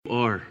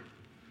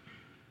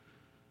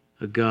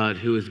a God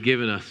who has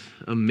given us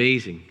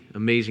amazing,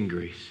 amazing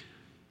grace.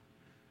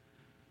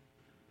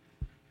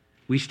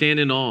 We stand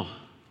in awe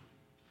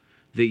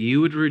that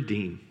you would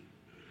redeem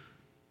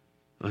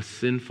a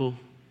sinful,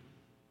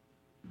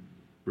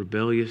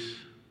 rebellious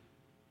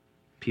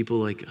people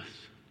like us.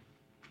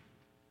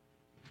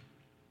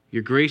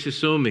 Your grace is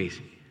so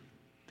amazing.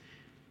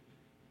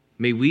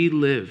 May we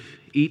live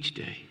each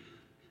day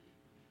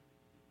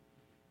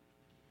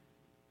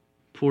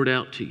poured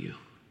out to you.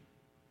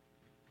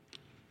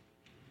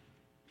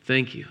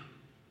 Thank you.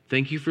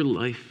 Thank you for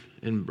life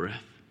and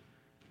breath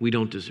we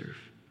don't deserve.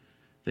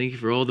 Thank you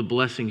for all the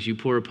blessings you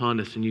pour upon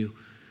us and you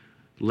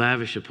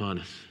lavish upon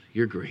us,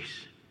 your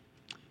grace.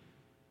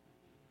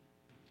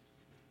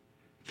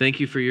 Thank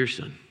you for your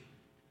Son.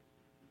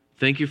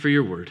 Thank you for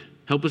your word.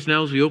 Help us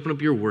now as we open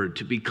up your word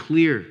to be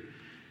clear,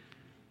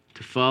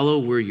 to follow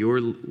where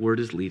your word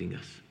is leading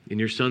us. In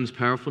your Son's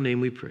powerful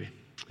name we pray.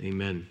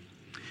 Amen.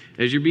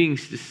 As you're being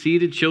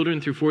seated,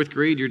 children through fourth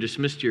grade, you're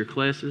dismissed to your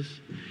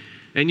classes.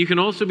 And you can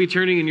also be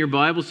turning in your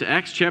Bibles to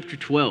Acts chapter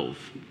 12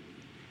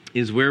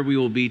 is where we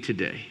will be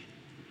today.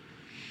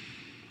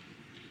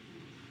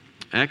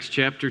 Acts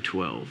chapter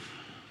 12.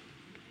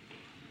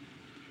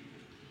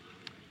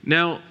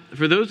 Now,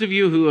 for those of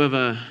you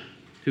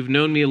who've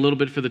known me a little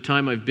bit for the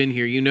time I've been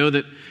here, you know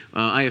that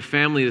I have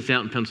family that's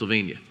out in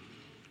Pennsylvania.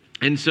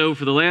 And so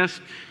for the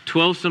last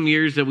 12-some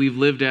years that we've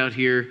lived out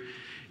here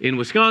in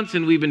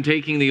Wisconsin, we've been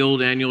taking the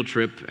old annual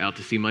trip out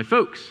to see my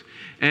folks.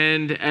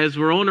 And as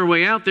we're on our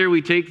way out there,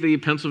 we take the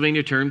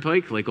Pennsylvania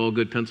Turnpike, like all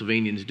good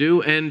Pennsylvanians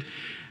do. And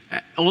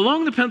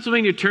along the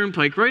Pennsylvania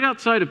Turnpike, right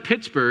outside of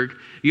Pittsburgh,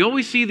 you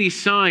always see these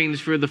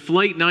signs for the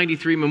Flight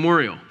 93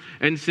 Memorial.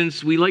 And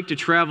since we like to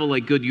travel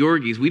like good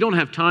Yorgies, we don't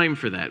have time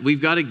for that.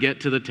 We've got to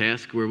get to the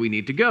task where we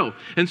need to go.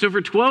 And so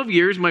for 12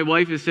 years, my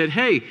wife has said,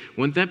 hey,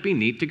 wouldn't that be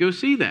neat to go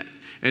see that?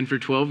 And for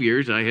 12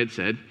 years, I had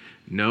said,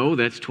 no,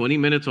 that's 20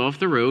 minutes off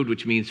the road,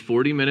 which means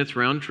 40 minutes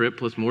round trip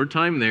plus more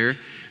time there.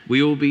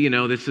 We will be,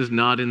 this is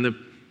not in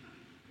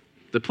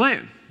the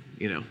plan,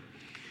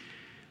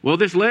 Well,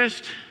 this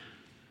last,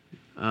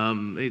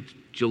 it's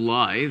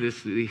July,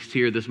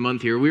 this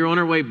month here, we were on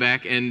our way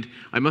back, and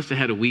I must have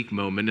had a weak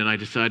moment, and I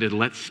decided,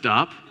 let's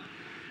stop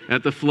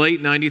at the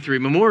Flight 93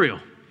 Memorial.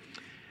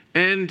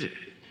 And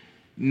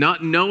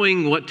not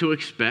knowing what to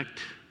expect,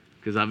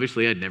 because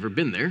obviously I'd never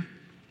been there,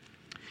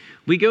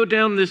 we go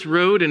down this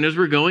road, and as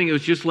we're going, it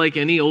was just like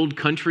any old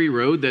country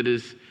road that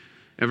has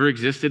ever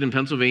existed in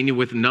Pennsylvania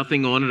with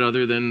nothing on it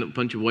other than a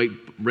bunch of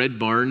red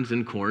barns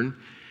and corn.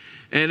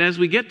 And as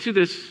we get to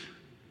this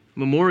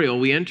memorial,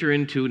 we enter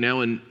into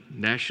now a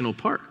national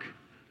park.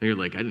 And you're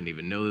like, I didn't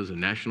even know there was a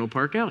national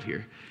park out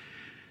here.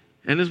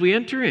 And as we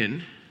enter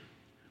in,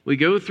 we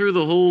go through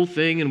the whole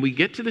thing and we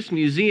get to this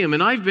museum.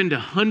 And I've been to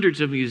hundreds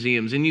of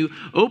museums. And you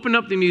open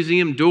up the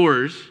museum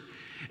doors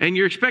and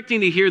you're expecting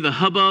to hear the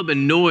hubbub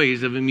and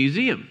noise of a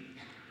museum.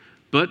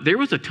 But there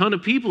was a ton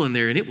of people in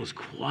there and it was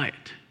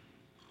quiet.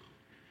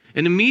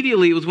 And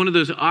immediately it was one of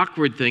those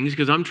awkward things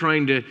because I'm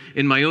trying to,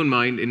 in my own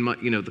mind,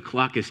 the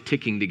clock is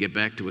ticking to get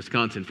back to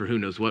Wisconsin for who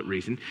knows what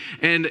reason.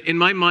 And in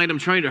my mind, I'm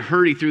trying to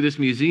hurry through this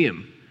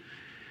museum.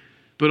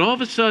 But all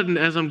of a sudden,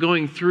 as I'm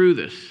going through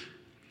this,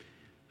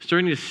 I'm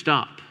starting to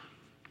stop.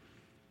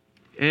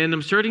 And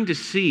I'm starting to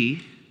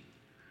see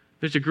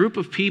there's a group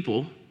of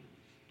people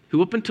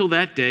who up until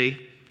that day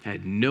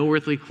had no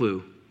earthly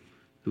clue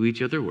who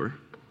each other were,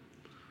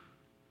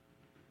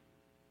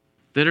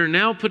 that are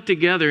now put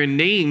together in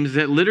names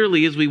that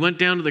literally, as we went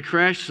down to the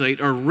crash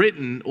site, are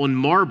written on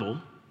marble.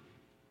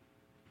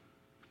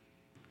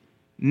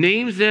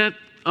 Names that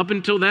up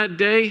until that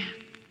day,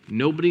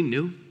 nobody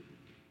knew.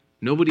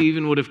 Nobody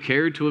even would have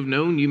cared to have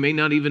known. You may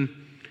not even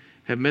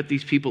have met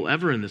these people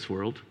ever in this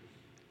world.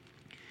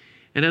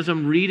 And as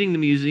I'm reading the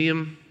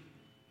museum,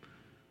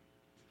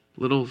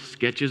 little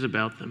sketches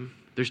about them,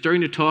 they're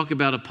starting to talk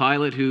about a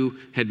pilot who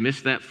had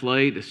missed that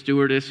flight, a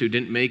stewardess who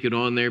didn't make it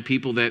on there,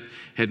 people that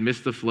had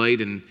missed the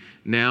flight, and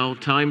now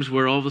times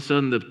where all of a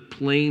sudden the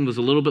plane was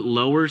a little bit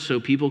lower so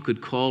people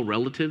could call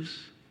relatives,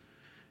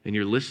 and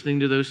you're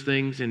listening to those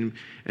things. And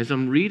as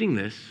I'm reading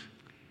this,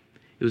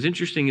 it was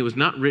interesting. It was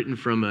not written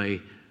from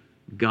a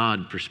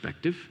God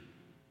perspective.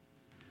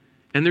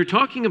 And they're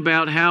talking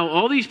about how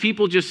all these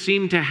people just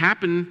seemed to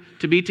happen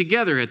to be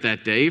together at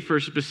that day for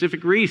a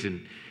specific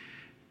reason.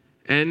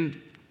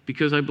 And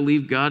because I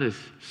believe God is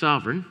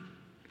sovereign,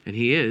 and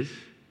He is,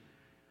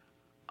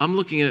 I'm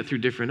looking at it through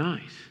different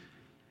eyes.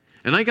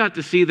 And I got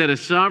to see that a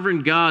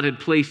sovereign God had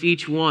placed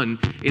each one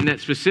in that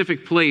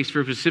specific place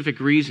for a specific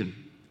reason.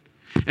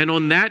 And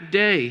on that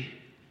day,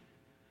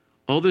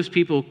 all those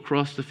people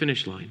crossed the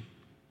finish line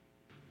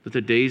with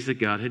the days that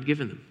God had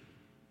given them.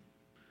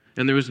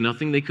 And there was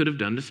nothing they could have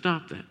done to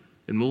stop that.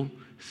 And we'll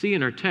see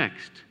in our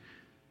text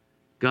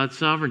God's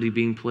sovereignty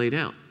being played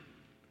out.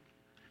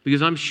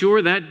 Because I'm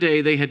sure that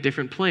day they had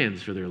different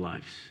plans for their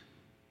lives.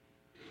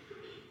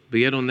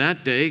 But yet on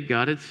that day,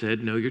 God had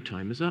said, no, your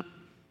time is up.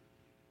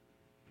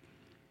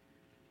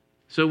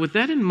 So with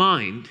that in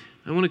mind,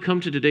 I want to come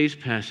to today's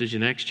passage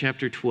in Acts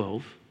chapter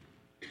 12.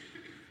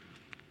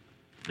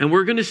 And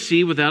we're going to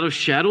see without a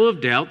shadow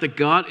of doubt that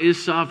God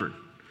is sovereign.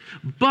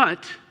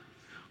 But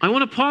I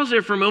want to pause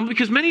there for a moment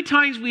because many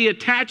times we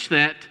attach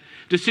that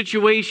to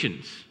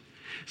situations.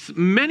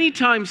 Many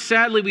times,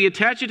 sadly, we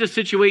attach it to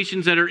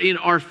situations that are in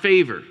our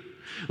favor.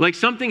 Like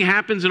something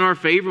happens in our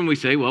favor and we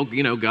say, well,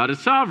 God is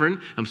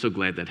sovereign. I'm so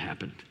glad that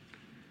happened.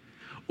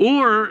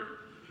 Or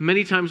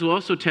many times we'll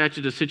also attach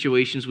it to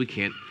situations we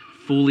can't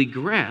fully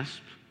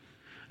grasp.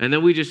 And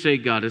then we just say,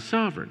 God is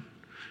sovereign.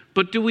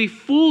 But do we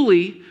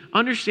fully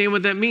understand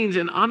what that means?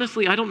 And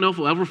honestly, I don't know if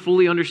we'll ever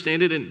fully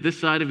understand it in this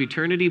side of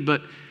eternity,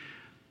 but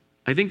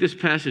I think this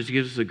passage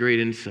gives us a great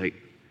insight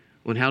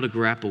on how to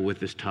grapple with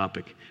this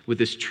topic, with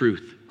this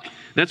truth.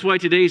 That's why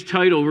today's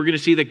title, we're going to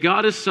see that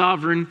God is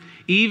sovereign,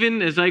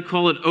 even, as I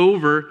call it,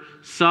 over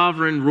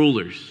sovereign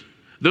rulers.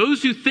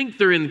 Those who think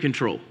they're in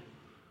control.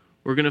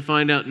 We're going to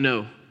find out,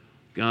 no,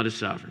 God is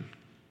sovereign.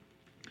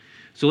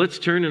 So let's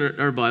turn in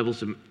our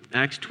Bibles to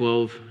Acts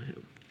 12,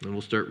 and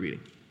we'll start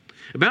reading.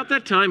 About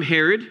that time,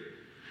 Herod,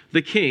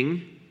 the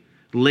king,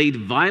 laid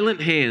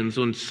violent hands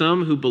on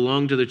some who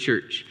belonged to the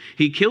church.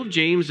 He killed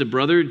James, the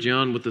brother of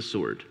John, with a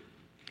sword.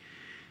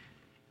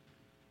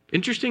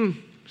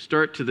 Interesting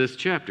start to this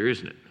chapter,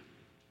 isn't it?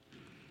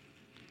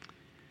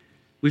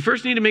 We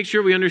first need to make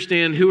sure we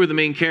understand who are the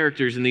main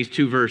characters in these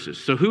two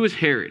verses. So who is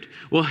Herod?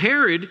 Well,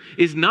 Herod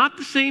is not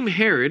the same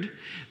Herod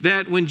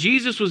that when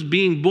Jesus was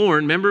being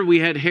born, remember we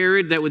had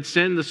Herod that would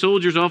send the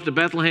soldiers off to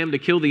Bethlehem to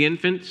kill the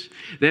infants?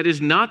 That is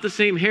not the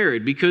same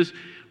Herod because,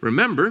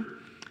 remember,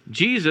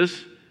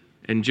 Jesus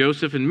and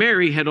Joseph and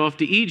Mary head off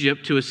to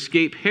Egypt to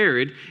escape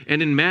Herod.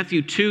 And in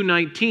Matthew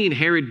 2:19,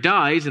 Herod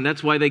dies, and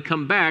that's why they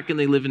come back and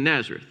they live in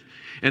Nazareth.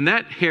 And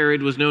that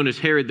Herod was known as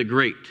Herod the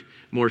Great,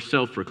 more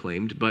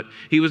self-proclaimed, but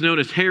he was known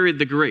as Herod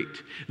the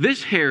Great.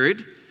 This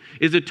Herod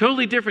is a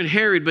totally different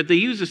Herod, but they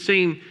use the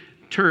same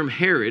term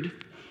Herod.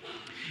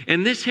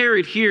 And this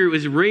Herod here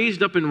was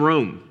raised up in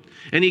Rome,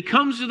 and he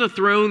comes to the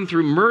throne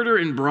through murder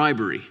and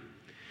bribery.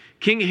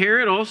 King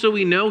Herod, also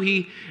we know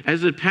he,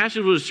 as the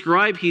passage will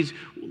describe, he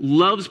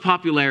loves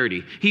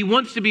popularity. He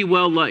wants to be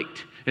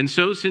well-liked. And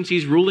so since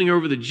he's ruling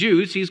over the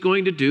Jews, he's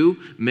going to do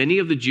many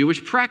of the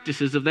Jewish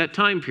practices of that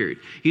time period.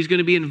 He's going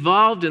to be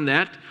involved in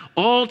that,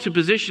 all to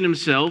position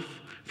himself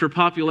for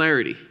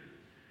popularity.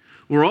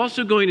 We're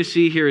also going to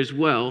see here as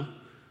well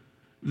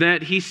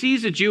that he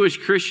sees the Jewish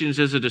Christians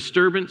as a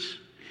disturbance.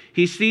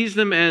 He sees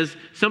them as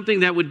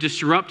something that would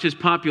disrupt his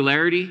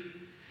popularity,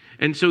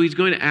 and so he's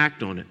going to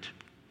act on it.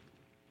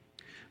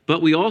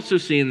 But we also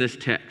see in this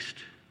text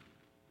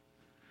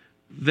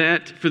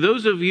that for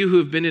those of you who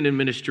have been in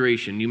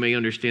administration, you may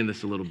understand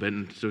this a little bit,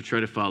 and so try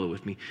to follow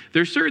with me.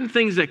 There are certain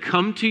things that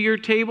come to your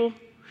table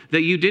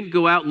that you didn't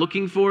go out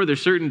looking for.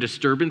 There's certain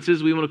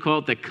disturbances, we want to call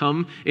it, that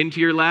come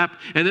into your lap.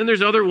 And then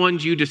there's other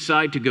ones you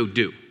decide to go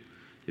do.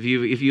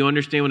 If you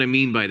understand what I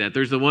mean by that.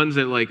 There's the ones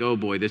that like, oh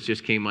boy, this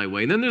just came my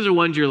way. And then there's the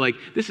ones you're like,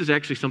 this is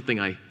actually something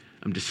I'm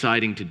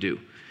deciding to do.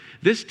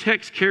 This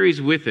text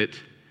carries with it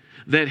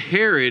that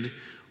Herod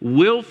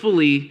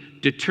willfully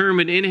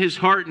determined in his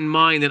heart and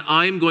mind that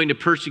I'm going to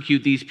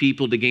persecute these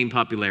people to gain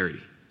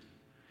popularity.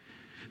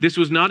 This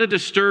was not a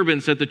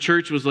disturbance that the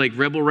church was like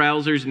rebel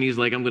rousers and he's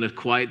like, I'm going to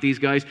quiet these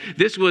guys.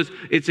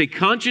 It's a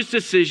conscious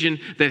decision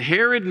that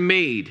Herod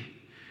made.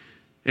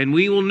 And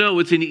we will know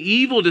it's an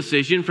evil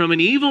decision from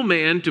an evil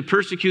man to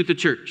persecute the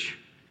church.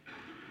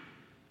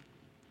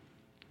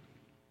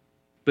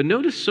 But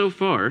notice so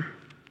far,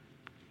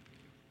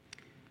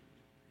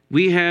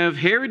 we have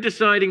Herod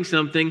deciding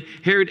something,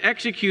 Herod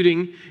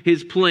executing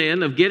his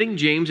plan of getting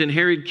James, and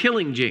Herod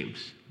killing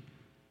James.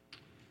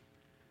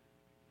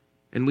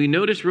 And we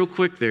notice real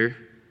quick there,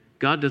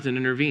 God doesn't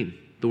intervene.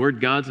 The word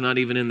God's not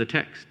even in the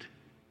text.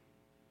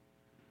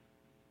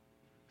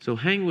 So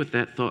hang with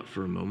that thought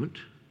for a moment.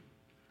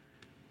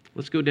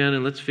 Let's go down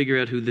and let's figure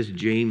out who this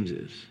James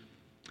is.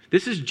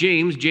 This is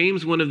James.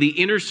 James, one of the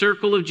inner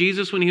circle of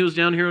Jesus when he was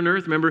down here on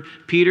earth. Remember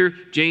Peter,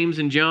 James,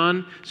 and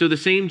John? So the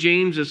same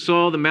James that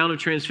saw the Mount of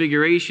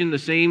Transfiguration, the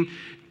same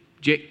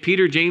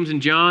Peter, James,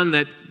 and John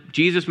that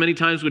Jesus many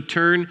times would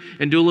turn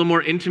and do a little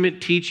more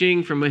intimate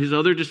teaching from his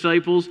other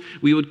disciples.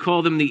 We would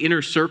call them the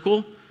inner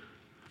circle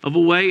of a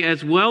way,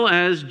 as well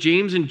as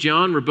James and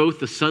John were both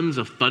the sons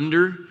of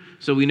thunder.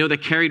 So we know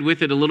that carried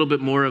with it a little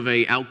bit more of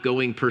an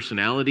outgoing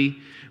personality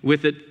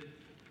with it.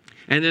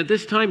 And at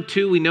this time,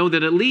 too, we know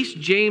that at least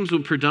James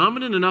was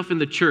predominant enough in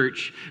the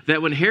church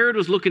that when Herod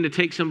was looking to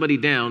take somebody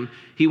down,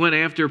 he went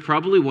after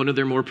probably one of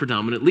their more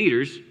predominant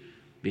leaders,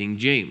 being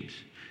James.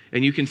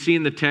 And you can see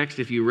in the text,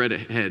 if you read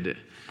ahead,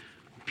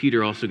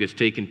 Peter also gets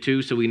taken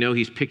too, so we know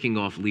he's picking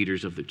off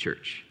leaders of the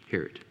church,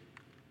 Herod.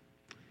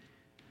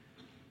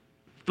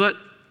 But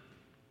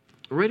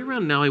right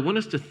around now, I want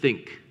us to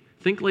think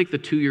like the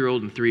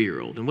 2-year-old and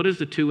 3-year-old. And what is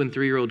the 2 and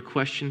 3-year-old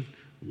question?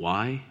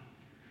 Why?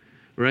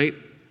 Right?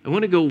 I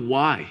want to go,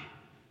 why?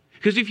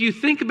 Because if you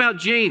think about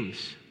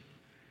James,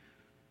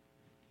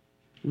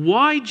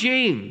 why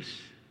James?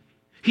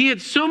 He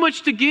had so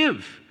much to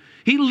give.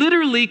 He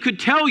literally could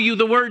tell you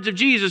the words of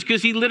Jesus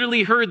because he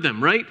literally heard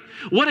them, right?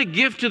 What a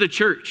gift to the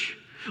church.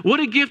 What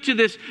a gift to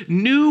this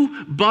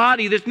new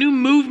body, this new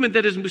movement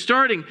that is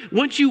starting.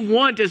 Wouldn't you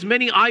want as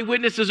many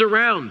eyewitnesses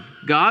around?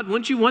 God,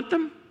 wouldn't you want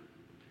them?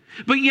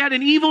 But yet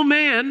an evil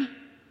man,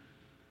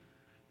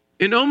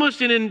 and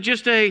almost in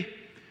just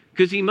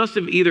because he must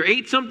have either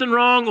ate something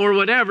wrong or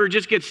whatever,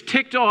 just gets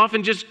ticked off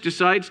and just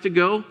decides to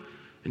go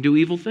and do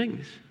evil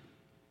things.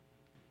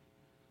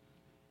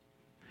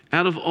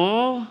 Out of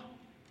all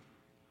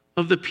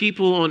of the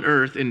people on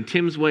earth, in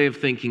Tim's way of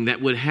thinking, that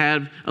would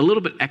have a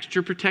little bit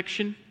extra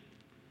protection,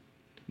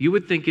 you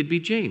would think it'd be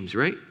James,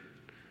 right?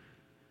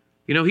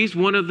 You know, he's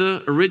one of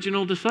the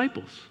original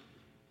disciples.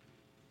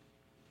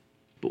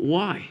 But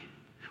why?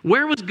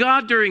 Where was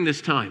God during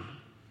this time?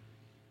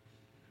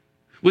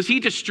 Was he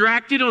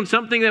distracted on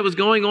something that was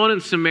going on in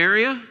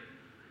Samaria?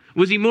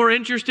 Was he more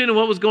interested in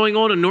what was going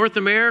on in North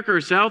America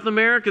or South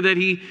America that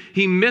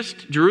he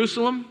missed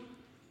Jerusalem?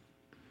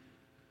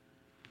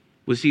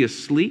 Was he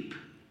asleep?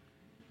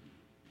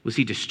 Was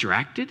he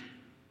distracted?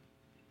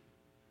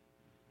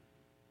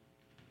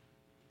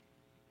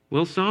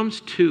 Well,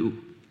 Psalms 2.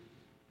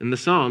 In the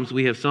Psalms,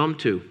 we have Psalm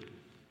 2,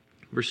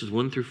 verses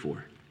 1 through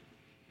 4.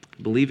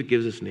 I believe it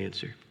gives us an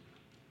answer.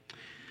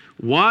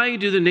 Why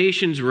do the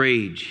nations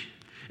rage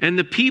and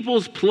the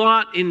peoples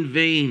plot in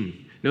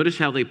vain? Notice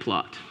how they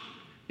plot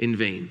in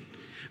vain.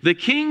 The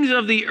kings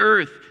of the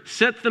earth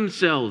set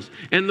themselves,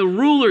 and the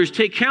rulers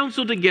take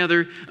counsel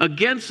together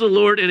against the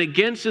Lord and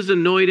against his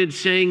anointed,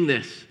 saying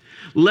this: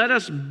 let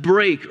us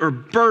break or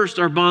burst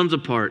our bonds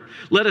apart.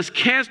 Let us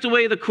cast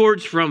away the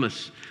cords from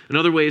us.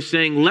 Another way of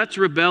saying, let's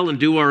rebel and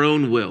do our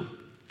own will.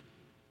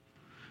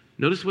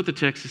 Notice what the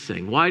text is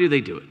saying. Why do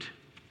they do it?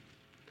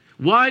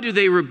 Why do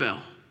they rebel?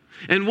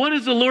 And what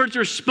is the Lord's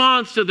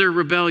response to their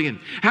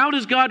rebellion? How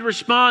does God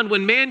respond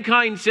when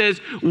mankind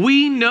says,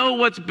 we know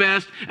what's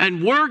best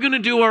and we're going to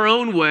do our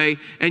own way?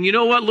 And you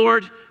know what,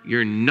 Lord?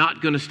 You're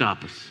not going to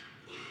stop us.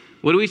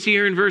 What do we see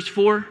here in verse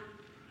 4?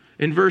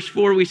 In verse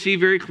 4, we see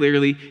very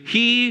clearly,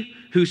 he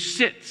who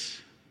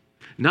sits,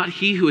 not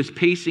he who is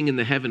pacing in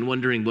the heaven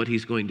wondering what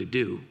he's going to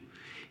do.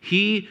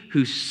 He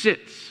who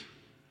sits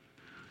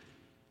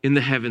in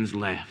the heavens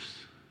laughs.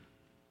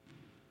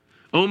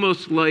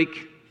 Almost like,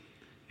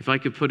 if I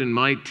could put in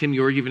my Tim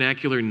Yorgie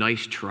vernacular,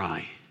 nice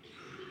try.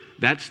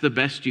 That's the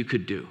best you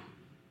could do.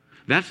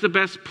 That's the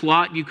best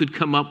plot you could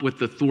come up with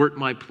to thwart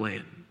my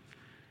plan.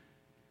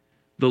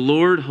 The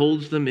Lord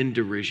holds them in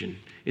derision.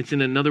 It's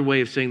in another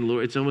way of saying the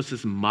Lord, it's almost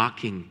this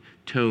mocking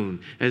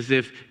tone, as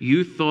if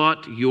you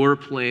thought your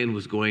plan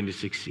was going to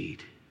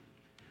succeed.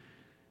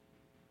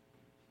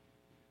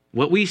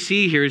 What we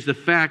see here is the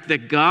fact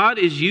that God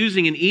is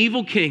using an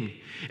evil king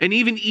and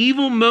even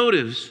evil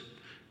motives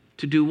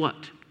to do what?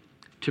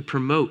 To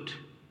promote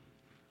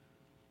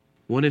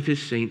one of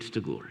his saints to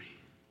glory.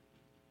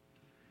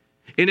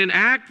 In an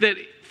act that,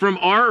 from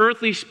our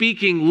earthly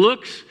speaking,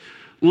 looks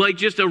like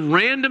just a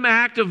random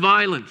act of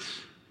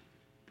violence.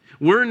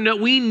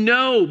 We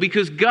know,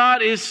 because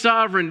God is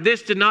sovereign,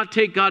 this did not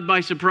take God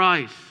by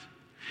surprise.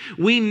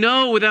 We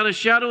know without a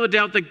shadow of a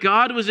doubt that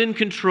God was in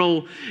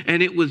control,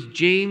 and it was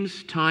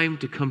James' time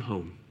to come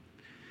home.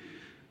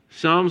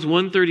 Psalms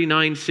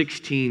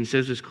 139:16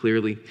 says this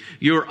clearly.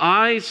 Your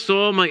eyes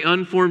saw my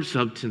unformed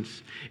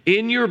substance.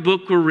 In your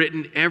book were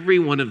written, every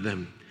one of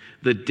them,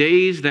 the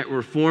days that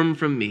were formed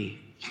from me,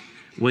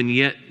 when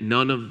yet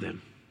none of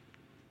them.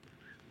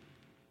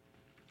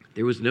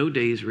 There was no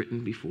days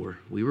written before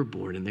we were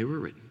born, and they were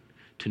written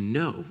to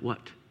know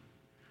what?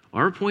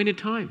 Our appointed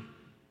time.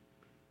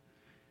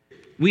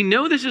 We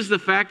know this is the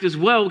fact as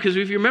well, because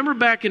if you remember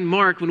back in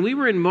Mark, when we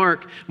were in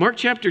Mark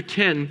chapter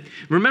 10,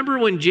 remember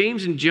when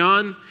James and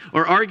John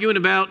are arguing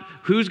about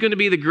who's going to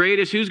be the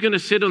greatest, who's going to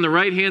sit on the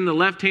right hand, the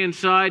left hand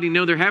side? You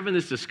know, they're having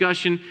this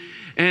discussion,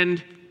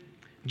 and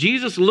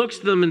Jesus looks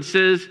at them and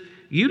says,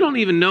 you don't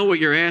even know what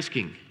you're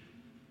asking.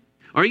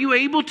 Are you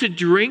able to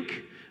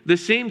drink the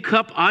same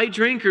cup I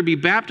drink or be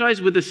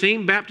baptized with the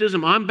same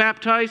baptism I'm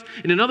baptized?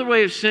 In another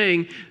way of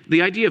saying,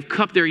 the idea of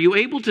cup there, are you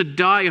able to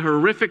die a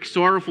horrific,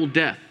 sorrowful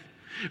death?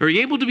 Are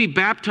you able to be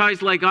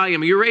baptized like I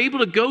am? Are you able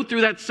to go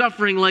through that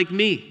suffering like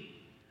me?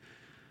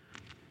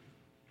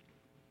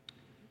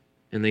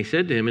 And they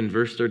said to him in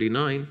verse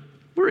 39,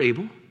 we're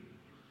able.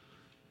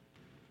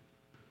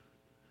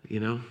 You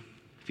know,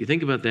 if you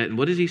think about that, and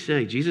what does he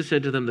say? Jesus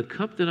said to them, the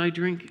cup that I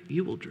drink,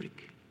 you will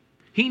drink.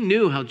 He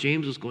knew how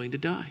James was going to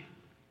die.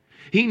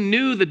 He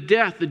knew the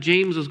death that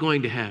James was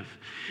going to have.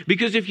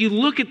 Because if you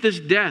look at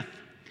this death,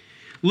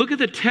 look at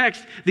the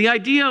text, the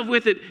idea of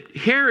with it,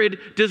 Herod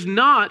does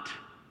not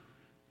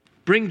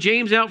bring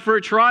James out for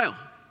a trial.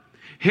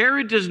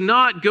 Herod does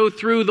not go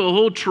through the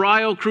whole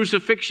trial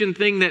crucifixion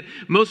thing that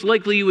most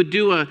likely you would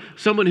do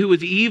someone who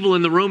was evil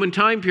in the Roman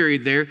time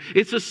period there.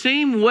 It's the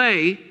same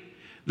way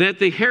that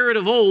the Herod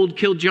of old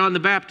killed John the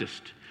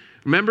Baptist.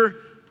 Remember?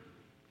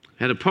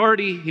 At a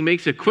party, he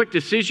makes a quick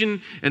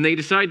decision and they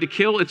decide to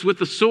kill. It's with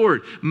the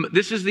sword.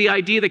 This is the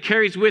idea that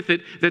carries with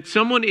it that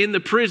someone in the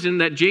prison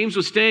that James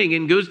was staying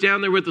in goes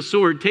down there with the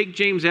sword, take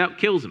James out,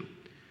 kills him.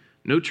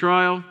 No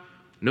trial,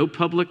 no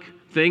public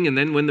thing. And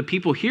then when the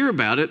people hear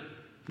about it,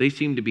 they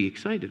seem to be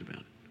excited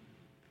about it.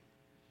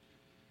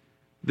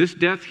 This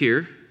death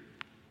here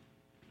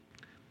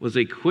was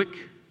a quick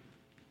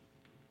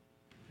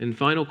and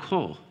final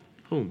call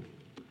home.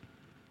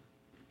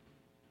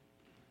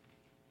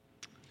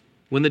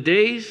 When the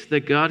days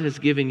that God has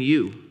given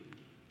you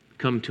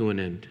come to an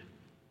end,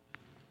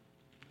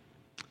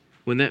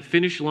 when that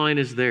finish line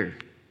is there,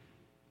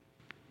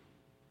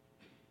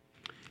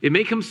 it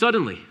may come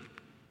suddenly.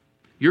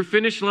 Your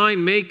finish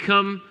line may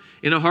come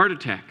in a heart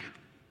attack.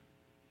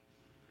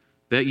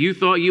 That you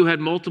thought you had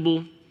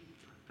multiple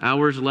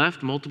hours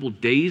left, multiple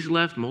days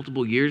left,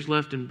 multiple years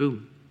left, and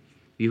boom,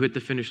 you hit the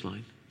finish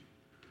line.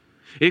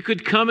 It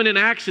could come in an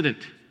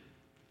accident.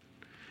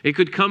 It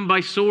could come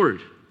by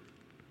sword.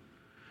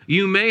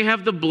 You may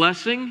have the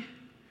blessing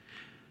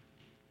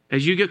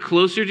as you get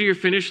closer to your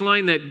finish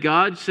line that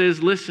God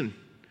says, listen,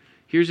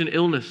 here's an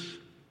illness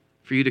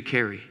for you to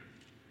carry.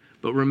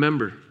 But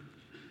remember,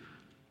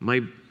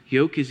 my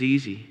yoke is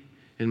easy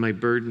and my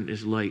burden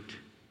is light.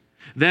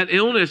 That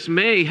illness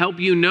may help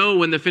you know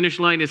when the finish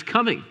line is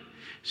coming,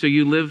 so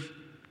you live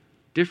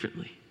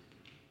differently.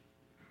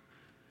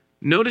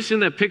 Notice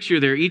in that picture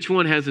there, each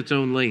one has its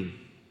own lane.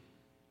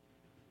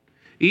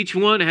 Each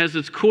one has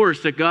its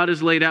course that God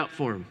has laid out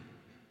for them.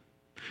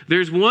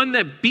 There's one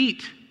that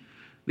beat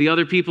the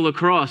other people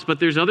across, but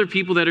there's other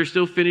people that are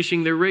still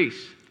finishing their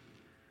race,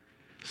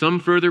 some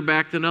further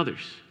back than others.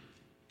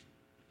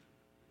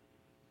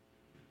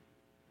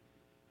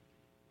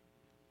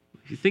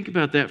 If you think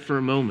about that for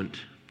a moment,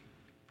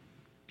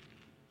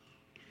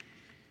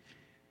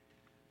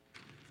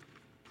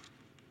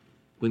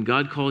 when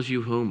God calls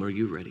you home, are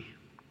you ready?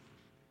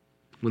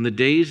 When the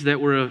days that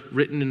were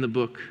written in the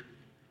book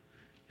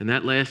and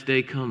that last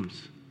day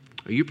comes,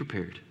 are you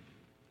prepared?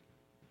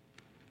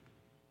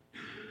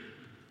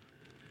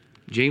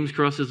 James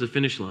crosses the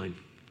finish line.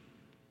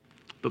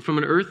 But from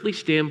an earthly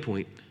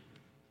standpoint,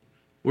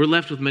 we're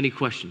left with many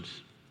questions.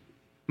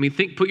 I mean,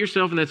 put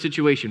yourself in that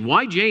situation.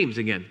 Why James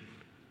again?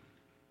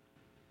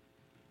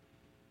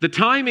 The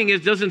timing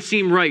doesn't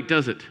seem right,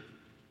 does it?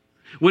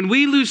 When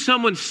we lose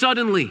someone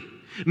suddenly,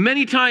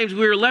 many times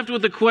we are left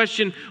with the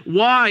question,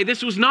 why?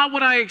 This was not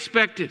what I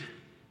expected.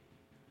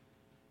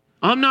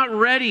 I'm not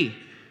ready.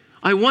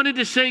 I wanted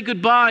to say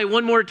goodbye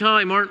one more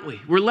time, aren't we?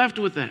 We're left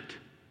with that.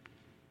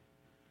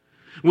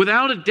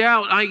 Without a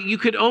doubt, you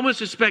could almost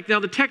suspect, now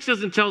the text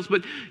doesn't tell us,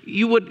 but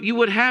you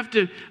would have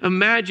to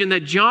imagine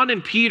that John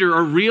and Peter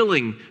are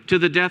reeling to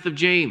the death of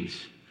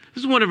James.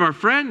 This is one of our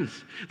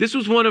friends. This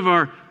was one of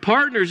our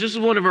partners. This is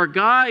one of our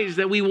guys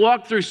that we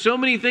walked through so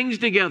many things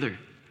together.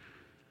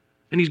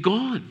 And he's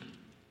gone.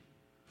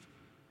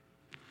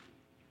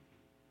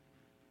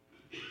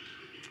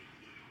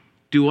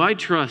 Do I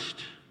trust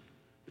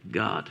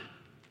God?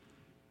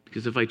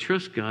 Because if I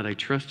trust God, I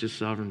trust His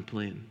sovereign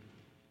plan.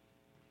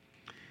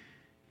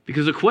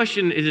 Because the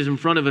question it is in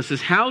front of us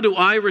is, how do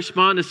I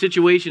respond to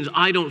situations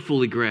I don't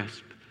fully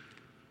grasp?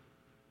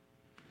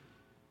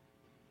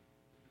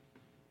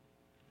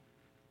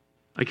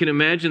 I can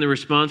imagine the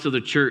response of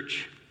the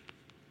church.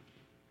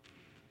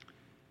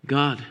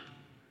 God,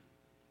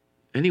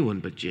 anyone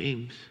but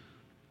James.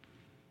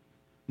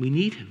 We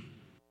need him.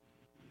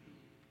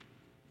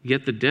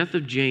 Yet the death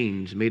of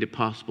James made it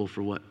possible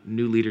for what?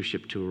 New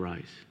leadership to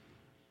arise.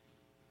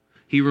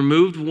 He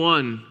removed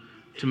one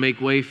to make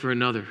way for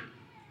another.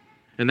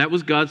 And that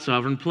was God's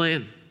sovereign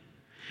plan.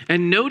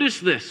 And notice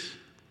this.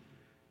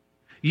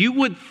 You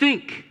would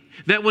think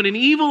that when an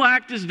evil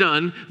act is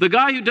done, the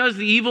guy who does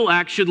the evil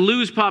act should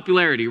lose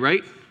popularity,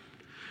 right?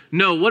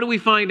 No, what do we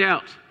find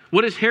out?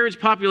 What does Herod's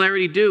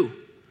popularity do?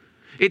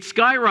 It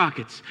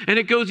skyrockets, and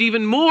it goes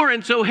even more.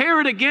 And so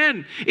Herod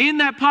again, in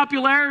that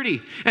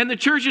popularity, and the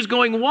church is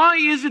going, why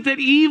is it that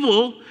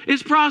evil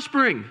is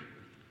prospering?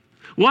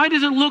 Why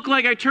does it look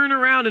like I turn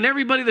around and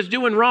everybody that's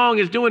doing wrong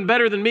is doing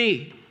better than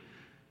me?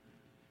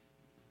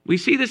 We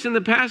see this in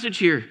the passage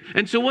here.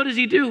 And so what does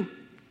he do?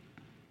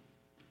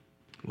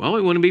 Well,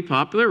 we want to be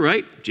popular,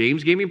 right?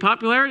 James gave me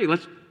popularity.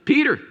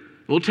 Peter,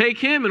 we'll take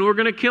him and we're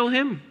going to kill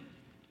him.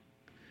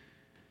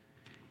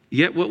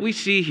 Yet what we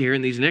see here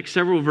in these next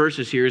several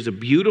verses here is a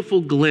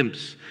beautiful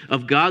glimpse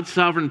of God's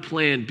sovereign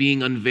plan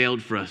being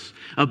unveiled for us.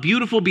 A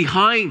beautiful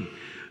behind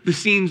the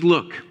scenes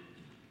look.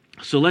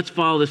 So let's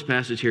follow this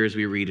passage here as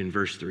we read in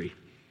verse 3.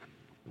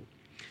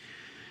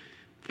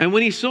 And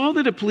when he saw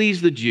that it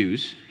pleased the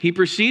Jews, he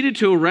proceeded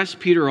to arrest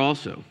Peter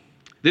also.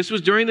 This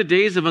was during the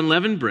days of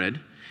unleavened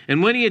bread.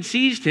 And when he had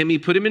seized him, he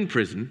put him in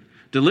prison,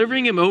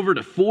 delivering him over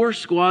to 4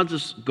 squads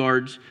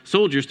of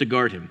soldiers to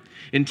guard him,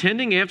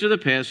 intending after the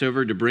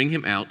Passover to bring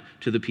him out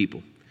to the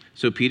people.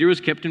 So Peter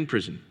was kept in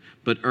prison,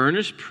 but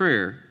earnest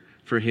prayer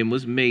for him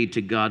was made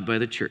to God by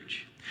the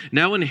church.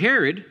 Now when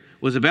Herod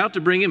was about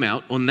to bring him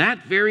out, on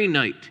that very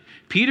night,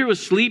 Peter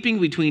was sleeping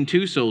between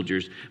 2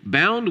 soldiers,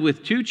 bound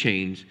with 2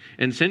 chains,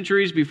 and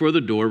sentries before the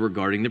door were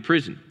guarding the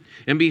prison.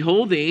 And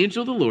behold, the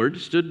angel of the Lord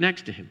stood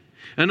next to him,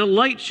 and a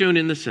light shone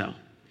in the cell.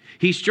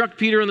 He struck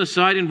Peter on the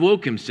side and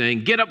woke him,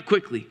 saying, "Get up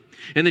quickly."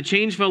 And the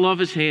chains fell off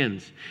his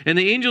hands. And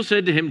the angel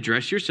said to him,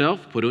 "Dress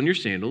yourself, put on your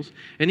sandals."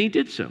 And he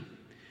did so.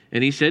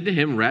 And he said to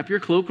him, "Wrap your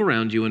cloak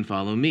around you and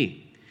follow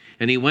me."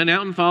 And he went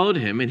out and followed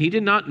him, and he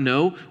did not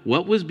know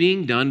what was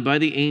being done by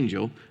the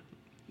angel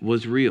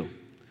was real,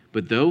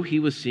 but though he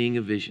was seeing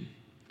a vision.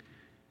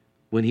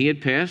 When he had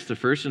passed the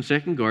first and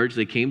second guards,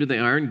 they came to the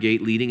iron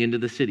gate leading into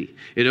the city.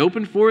 It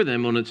opened for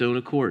them on its own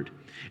accord.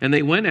 And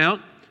they went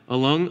out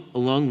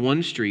along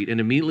one street,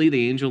 and immediately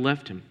the angel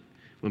left him.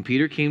 When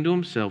Peter came to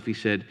himself, he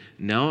said,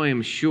 "Now I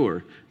am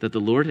sure that the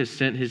Lord has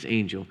sent his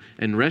angel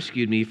and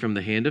rescued me from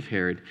the hand of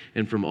Herod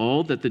and from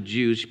all that the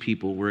Jewish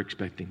people were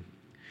expecting."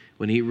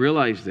 When he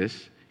realized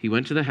this, he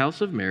went to the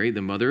house of Mary,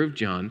 the mother of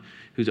John,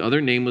 whose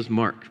other name was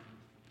Mark.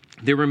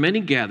 There were many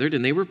gathered,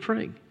 and they were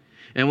praying.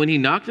 And when he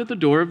knocked at the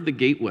door of the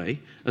gateway,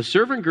 a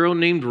servant girl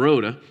named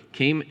Rhoda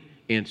came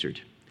answered.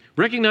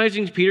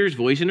 Recognizing Peter's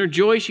voice, in her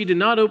joy she did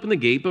not open the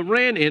gate, but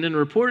ran in and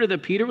reported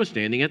that Peter was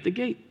standing at the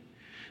gate.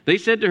 They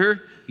said to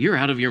her, "You're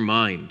out of your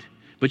mind."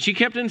 But she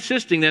kept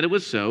insisting that it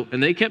was so,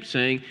 and they kept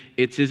saying,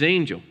 "It's his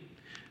angel."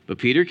 But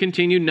Peter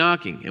continued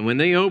knocking, and when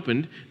they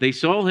opened, they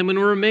saw him and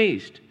were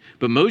amazed.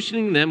 But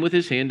motioning them with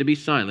his hand to be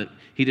silent,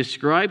 he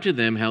described to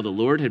them how the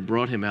Lord had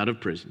brought him out of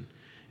prison.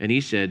 And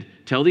he said,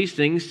 "Tell these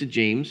things to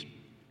James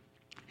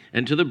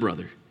and to the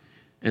brother,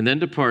 and then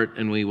depart,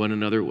 and we went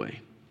another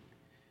way."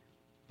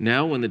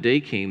 Now when the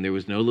day came, there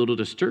was no little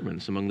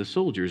disturbance among the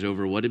soldiers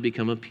over what had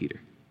become of Peter.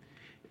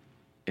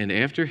 And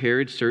after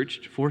Herod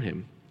searched for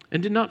him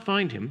and did not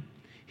find him,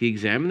 he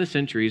examined the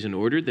sentries and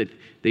ordered that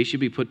they should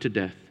be put to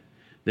death.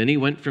 Then he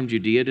went from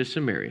Judea to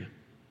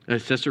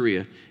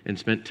Caesarea, and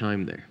spent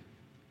time there.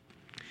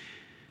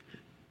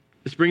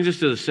 This brings us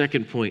to the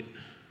second point.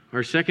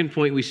 Our second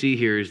point we see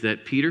here is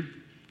that Peter,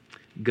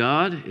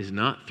 God is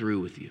not through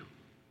with you.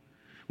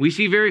 We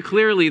see very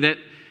clearly that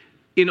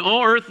in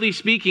all earthly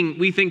speaking,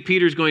 we think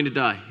Peter's going to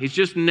die. He's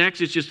just next.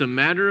 It's just a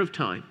matter of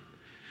time.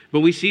 But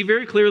we see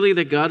very clearly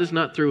that God is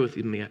not through with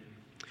him yet.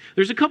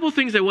 There's a couple of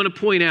things I want to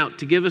point out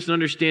to give us an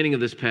understanding of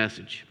this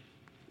passage.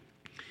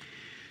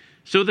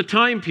 So the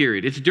time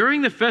period, it's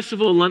during the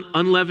festival of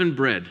unleavened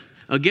bread.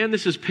 Again,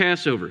 this is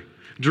Passover.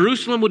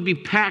 Jerusalem would be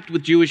packed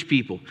with Jewish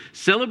people,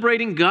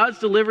 celebrating God's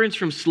deliverance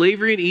from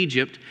slavery in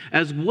Egypt,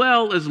 as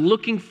well as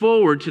looking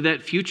forward to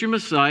that future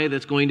Messiah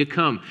that's going to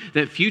come,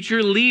 that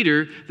future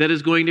leader that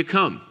is going to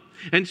come.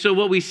 And so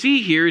what we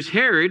see here is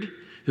Herod,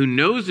 who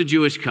knows the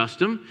Jewish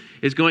custom,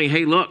 is going,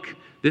 "Hey, look,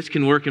 this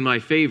can work in my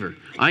favor.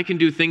 I can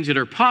do things that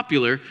are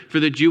popular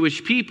for the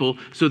Jewish people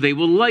so they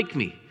will like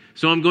me.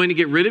 So I'm going to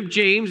get rid of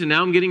James, and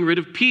now I'm getting rid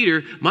of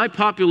Peter. My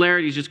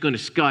popularity is just going to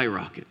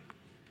skyrocket."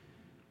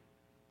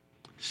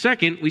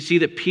 Second, we see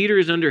that Peter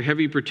is under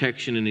heavy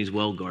protection and he's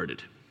well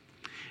guarded.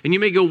 And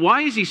you may go,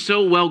 why is he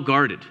so well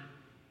guarded?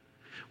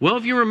 Well,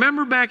 if you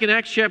remember back in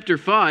Acts chapter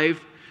 5,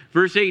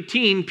 verse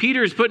 18,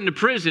 Peter is put into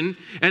prison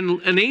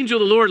and an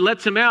angel of the Lord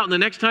lets him out. And the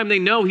next time they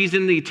know, he's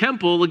in the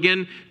temple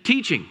again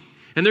teaching.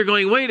 And they're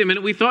going, "Wait a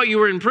minute, we thought you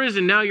were in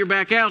prison. Now you're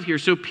back out here."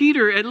 So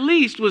Peter at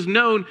least was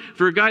known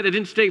for a guy that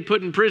didn't stay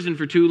put in prison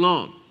for too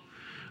long.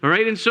 All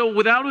right. And so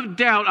without a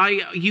doubt,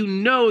 you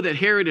know that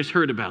Herod has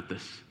heard about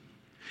this.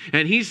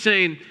 And he's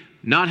saying,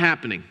 "Not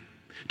happening."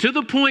 To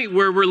the point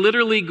where we're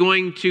literally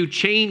going to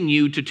chain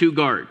you to 2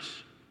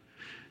 guards.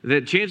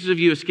 The chances of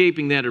you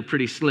escaping that are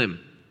pretty slim.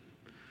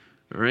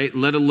 All right,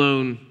 let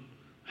alone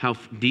how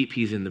deep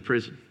he's in the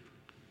prison.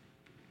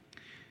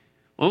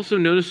 Also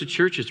notice the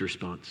church's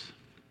response.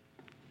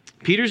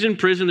 Peter's in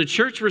prison. The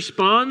church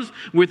responds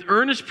with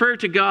earnest prayer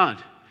to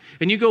God.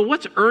 And you go,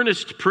 what's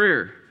earnest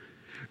prayer?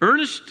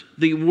 Earnest,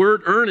 the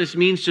word earnest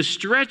means to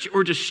stretch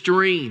or to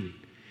strain.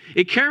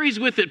 It carries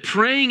with it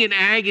praying in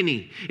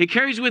agony. It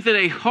carries with it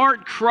a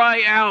heart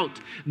cry out,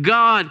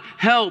 "God,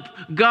 help,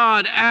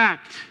 God,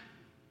 act."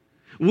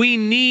 We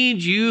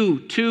need you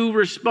to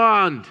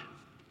respond.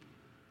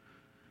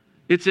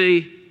 It's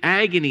a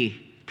agony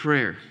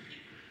prayer.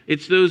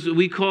 It's those,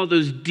 we call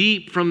those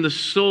deep from the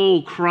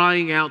soul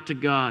crying out to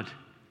God.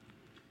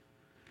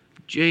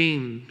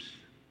 James,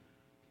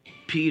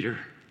 Peter.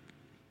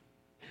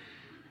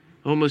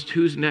 Almost,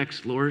 who's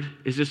next, Lord?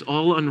 Is this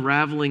all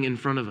unraveling in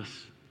front of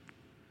us?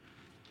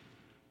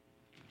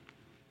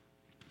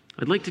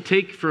 I'd like to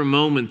take for a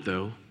moment,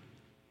 though,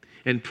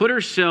 and put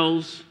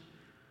ourselves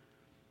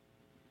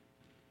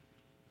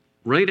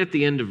right at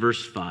the end of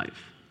verse 5.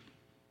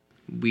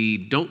 We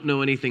don't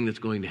know anything that's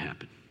going to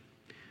happen.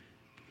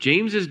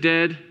 James is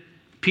dead.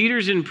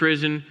 Peter's in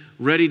prison,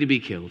 ready to be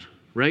killed,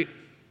 right?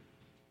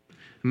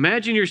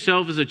 Imagine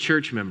yourself as a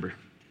church member.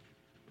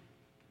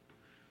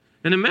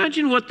 And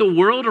imagine what the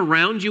world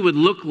around you would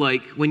look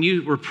like when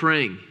you were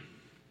praying.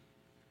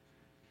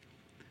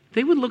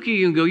 They would look at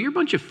you and go, "You're a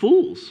bunch of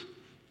fools.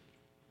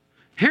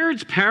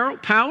 Herod's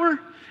power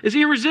is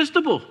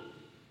irresistible.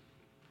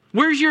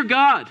 Where's your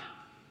God?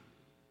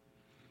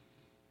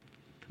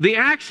 The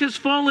axe has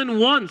fallen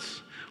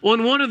once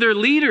on one of their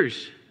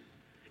leaders.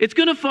 It's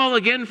going to fall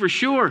again for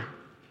sure.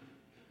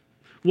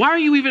 Why are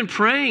you even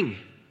praying?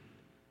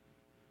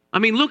 I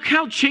mean, look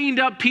how chained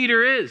up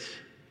Peter is.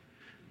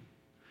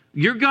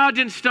 Your God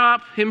didn't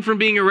stop him from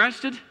being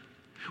arrested.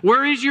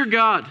 Where is your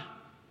God?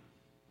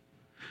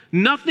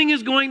 Nothing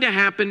is going to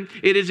happen.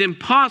 It is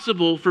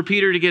impossible for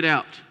Peter to get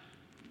out."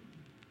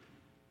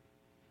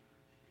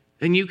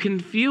 And you can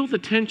feel the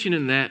tension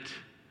in that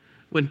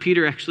when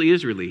Peter actually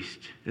is released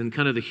and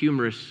kind of the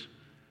humorous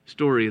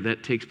story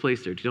that takes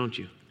place there, don't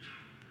you?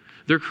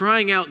 They're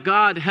crying out,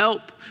 God,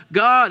 help!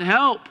 God,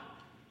 help!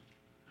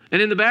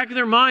 And in the back of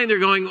their mind, they're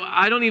going,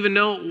 I don't even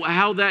know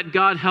how that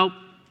God help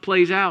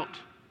plays out.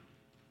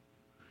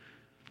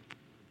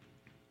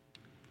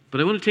 But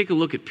I want to take a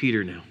look at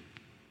Peter now.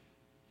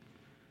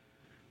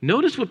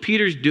 Notice what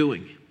Peter's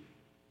doing.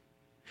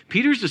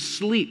 Peter's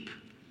asleep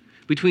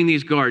between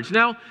these guards.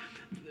 Now,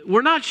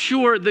 we're not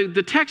sure,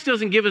 the text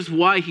doesn't give us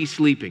why he's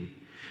sleeping.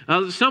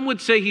 Some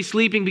would say he's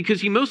sleeping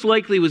because he most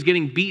likely was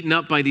getting beaten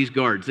up by these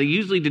guards. They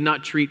usually did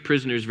not treat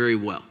prisoners very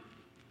well.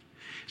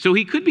 So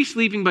he could be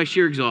sleeping by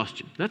sheer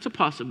exhaustion. That's a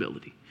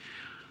possibility.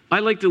 I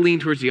like to lean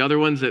towards the other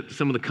ones that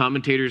some of the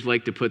commentators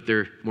like to put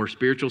their more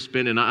spiritual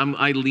spin, and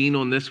I lean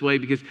on this way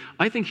because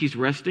I think he's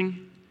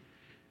resting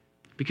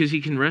because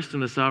he can rest in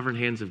the sovereign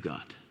hands of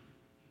God.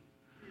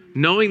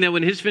 Knowing that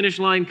when his finish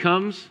line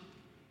comes,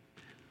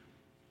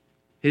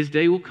 his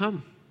day will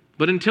come.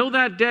 But until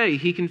that day,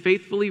 he can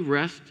faithfully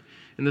rest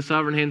in the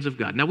sovereign hands of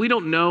God. Now, we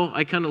don't know.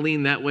 I kind of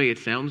lean that way. It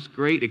sounds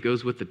great. It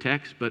goes with the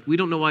text, but we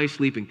don't know why he's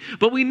sleeping.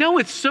 But we know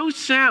it's so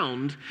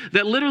sound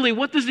that literally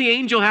what does the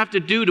angel have to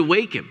do to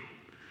wake him?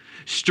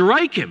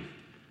 Strike him.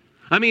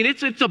 I mean,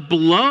 it's a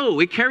blow.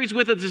 It carries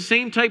with it the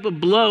same type of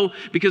blow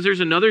because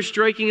there's another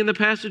striking in the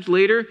passage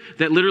later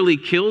that literally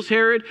kills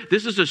Herod.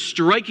 This is a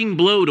striking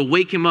blow to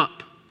wake him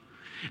up.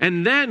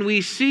 And then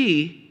we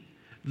see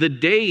the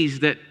daze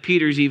that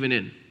Peter's even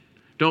in,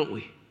 don't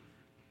we?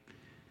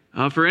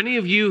 For any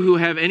of you who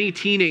have any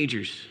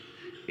teenagers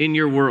in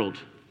your world,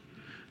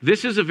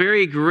 this is a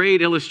very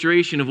great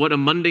illustration of what a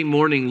Monday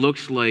morning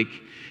looks like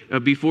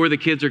before the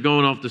kids are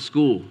going off to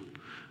school.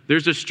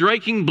 There's a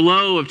striking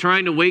blow of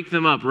trying to wake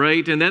them up,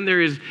 right? And then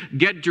there is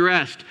get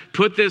dressed,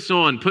 put this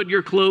on, put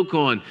your cloak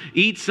on,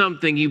 eat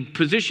something, you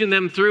position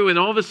them through, and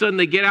all of a sudden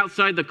they get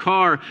outside the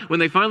car when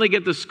they finally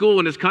get to school,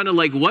 and it's kind of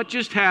like, what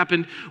just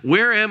happened?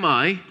 Where am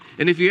I?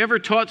 And if you ever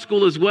taught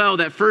school as well,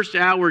 that first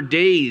hour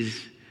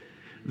days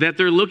that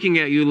they're looking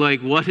at you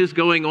like, what is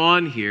going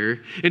on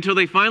here? Until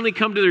they finally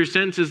come to their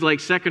senses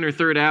like second or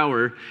third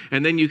hour,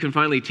 and then you can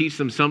finally teach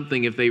them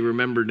something if they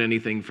remembered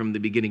anything from the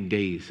beginning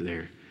days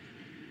there.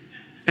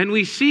 And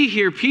we see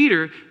here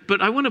Peter, but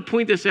I want to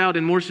point this out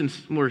in more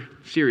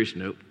serious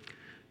note.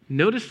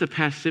 Notice the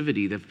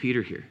passivity of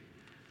Peter here.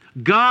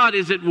 God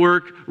is at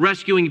work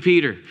rescuing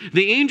Peter.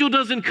 The angel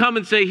doesn't come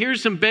and say,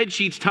 here's some bed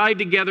sheets tied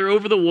together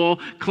over the wall,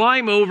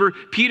 climb over.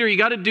 Peter, you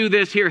got to do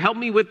this. Here, help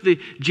me with the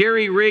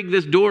jerry rig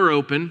this door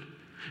open.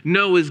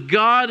 No, is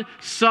God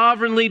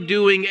sovereignly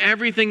doing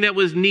everything that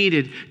was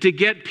needed to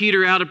get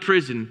Peter out of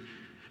prison?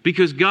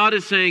 Because God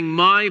is saying,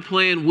 my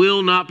plan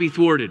will not be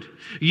thwarted.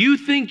 You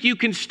think you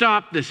can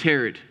stop this,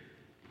 Herod.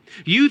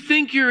 You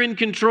think you're in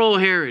control,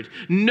 Herod.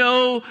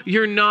 No,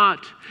 you're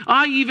not.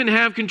 I even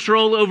have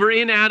control over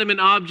inanimate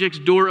objects,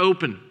 door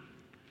open.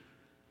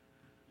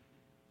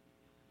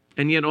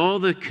 And yet all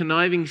the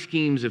conniving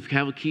schemes of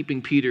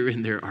keeping Peter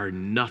in there are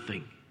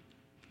nothing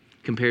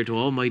compared to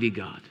Almighty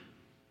God.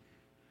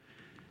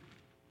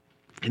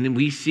 And then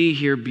we see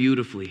here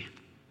beautifully,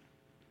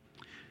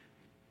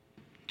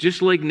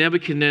 just like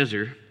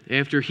Nebuchadnezzar,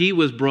 after he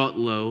was brought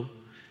low,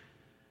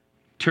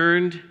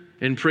 turned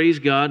and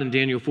praised God in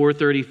Daniel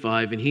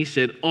 4:35, and he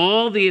said,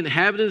 all the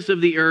inhabitants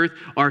of the earth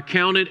are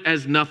counted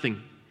as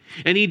nothing.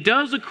 And he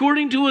does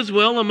according to his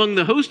will among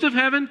the host of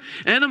heaven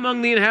and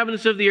among the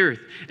inhabitants of the earth.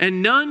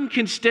 And none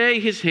can stay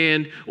his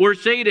hand or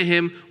say to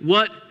him,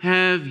 what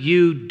have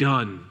you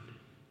done?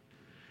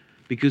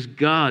 Because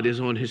God is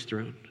on his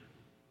throne.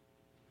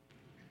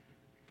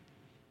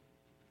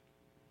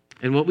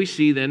 And what we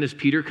see then is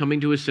Peter coming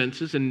to his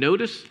senses. And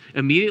notice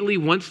immediately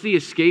once the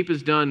escape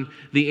is done,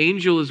 the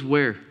angel is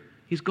where?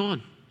 He's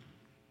gone.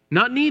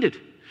 Not needed.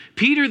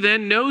 Peter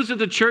then knows that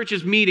the church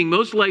is meeting,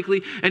 most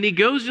likely, and he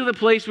goes to the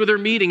place where they're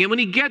meeting. And when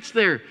he gets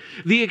there,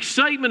 the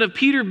excitement of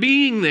Peter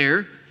being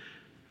there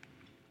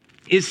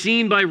is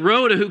seen by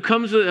Rhoda, who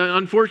comes,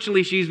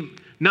 unfortunately, she's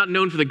not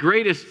known for the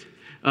greatest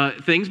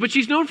things, but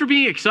she's known for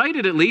being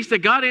excited, at least, that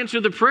God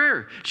answered the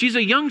prayer. She's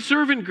a young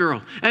servant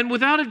girl. And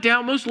without a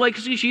doubt, most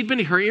likely, she'd been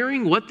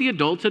hearing what the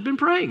adults had been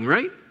praying,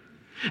 right?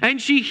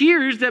 And she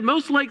hears that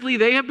most likely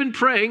they have been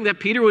praying that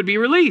Peter would be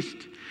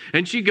released.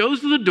 And she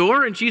goes to the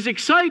door and she's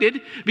excited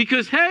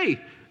because,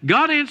 hey,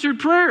 God answered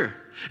prayer.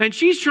 And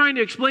she's trying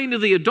to explain to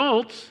the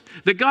adults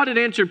that God had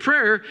answered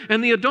prayer,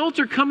 and the adults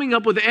are coming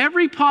up with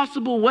every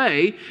possible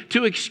way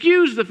to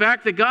excuse the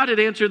fact that God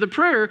had answered the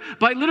prayer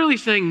by literally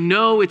saying,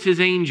 no, it's his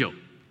angel.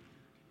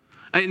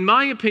 In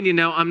my opinion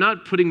now, I'm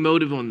not putting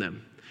motive on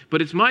them,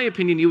 but it's my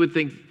opinion you would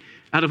think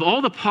out of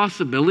all the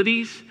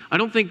possibilities, I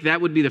don't think that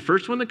would be the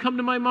first one that come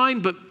to my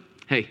mind, but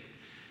hey,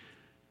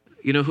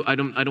 you know, I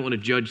don't want to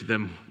judge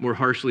them more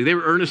harshly. They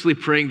were earnestly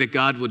praying that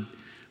God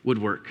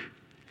would work.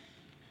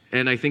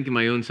 And I think in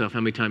my own self,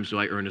 how many times do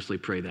I earnestly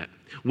pray that?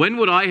 When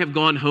would I have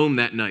gone home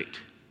that night?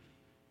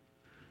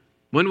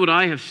 When would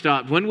I have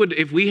stopped?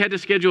 If we had to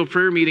schedule a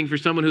prayer meeting for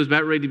someone who's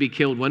about ready to be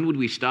killed, when would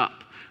we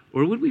stop?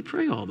 Or would we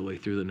pray all the way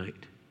through the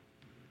night?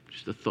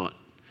 Just a thought.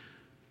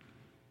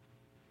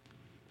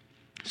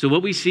 So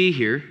what we see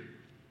here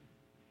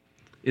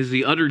is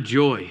the utter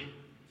joy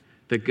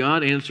that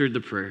God answered the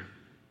prayer,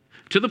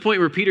 to the point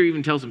where Peter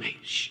even tells him, hey,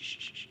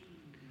 shh.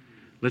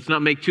 Let's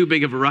not make too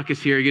big of a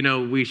ruckus here. You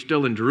know, we're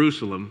still in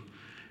Jerusalem,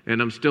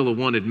 and I'm still a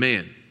wanted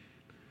man,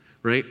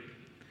 right?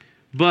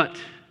 But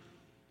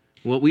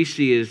what we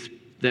see is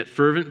that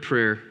fervent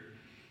prayer,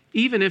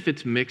 even if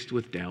it's mixed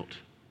with doubt,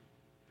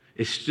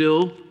 is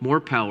still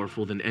more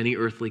powerful than any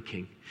earthly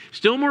king,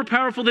 still more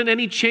powerful than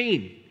any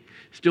chain,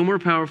 still more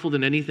powerful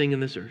than anything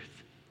in this earth.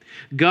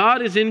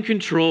 God is in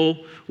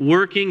control,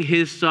 working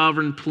his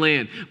sovereign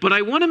plan. But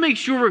I want to make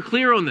sure we're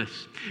clear on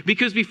this,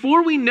 because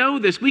before we know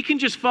this, we can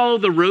just follow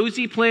the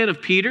rosy plan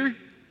of Peter.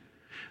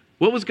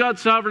 What was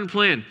God's sovereign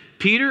plan?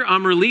 Peter,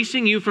 I'm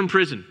releasing you from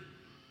prison.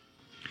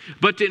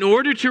 But in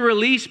order to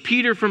release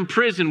Peter from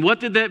prison, what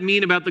did that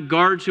mean about the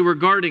guards who were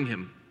guarding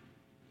him?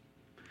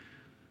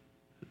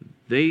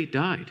 They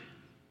died.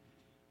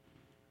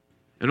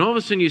 And all of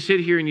a sudden you sit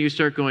here and you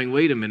start going,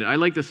 wait a minute, I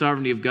like the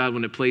sovereignty of God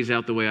when it plays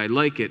out the way I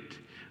like it.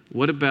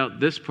 What about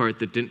this part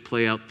that didn't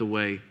play out the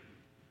way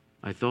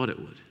I thought it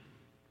would,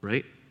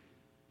 right?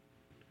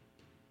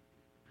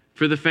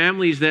 For the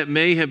families that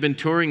may have been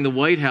touring the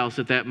White House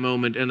at that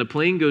moment and the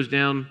plane goes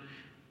down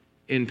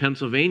in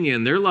Pennsylvania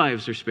and their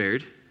lives are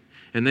spared,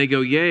 and they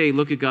go, yay,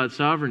 look at God's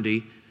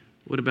sovereignty,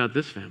 what about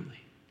this family?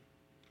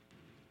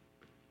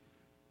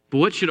 But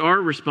what should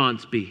our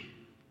response be?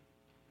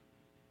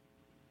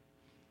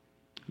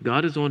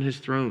 God is on his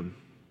throne.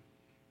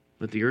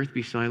 Let the earth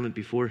be silent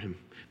before him,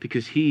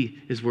 because he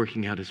is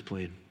working out his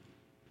plan.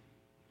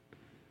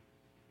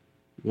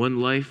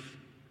 One life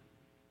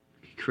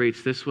he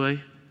creates this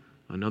way,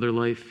 another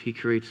life he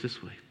creates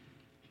this way.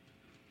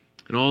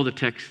 And all the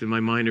texts in my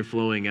mind are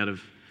flowing out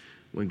of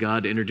when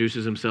God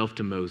introduces himself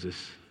to Moses,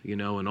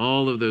 and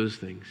all of those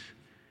things.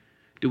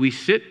 Do we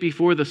sit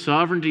before the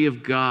sovereignty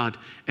of God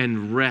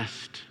and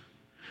rest,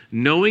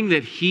 knowing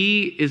that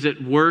he is at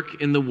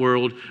work in the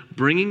world,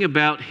 bringing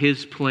about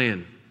his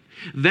plan?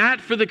 That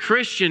for the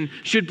Christian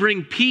should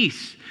bring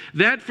peace.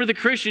 That for the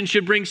Christian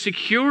should bring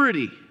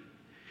security.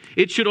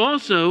 It should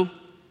also,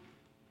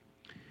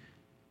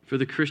 for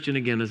the Christian,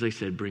 again, as I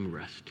said, bring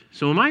rest.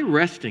 So am I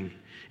resting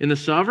in the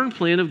sovereign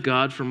plan of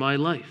God for my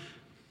life?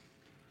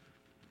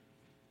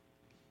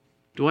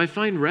 Do I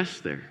find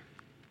rest there?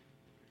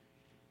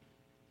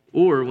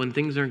 Or when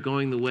things aren't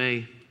going the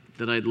way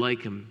that I'd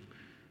like them,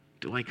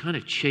 do I kind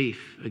of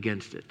chafe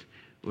against it?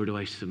 Or do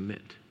I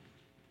submit?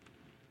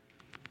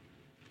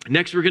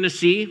 Next, we're going to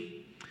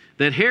see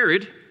that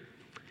Herod,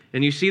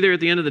 and you see there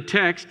at the end of the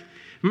text,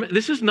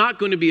 this is not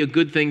going to be a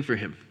good thing for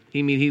him.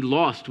 He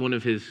lost one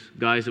of his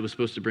guys that was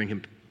supposed to bring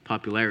him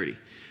popularity.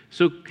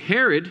 So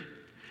Herod,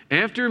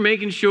 after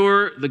making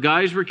sure the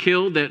guys were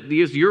killed, that it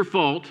is your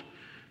fault,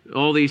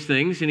 all these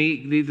things, and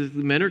the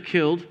men are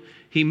killed,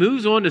 he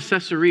moves on to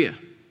Caesarea.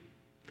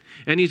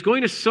 And he's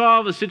going to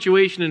solve a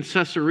situation in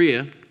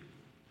Caesarea.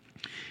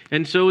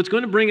 And so it's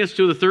going to bring us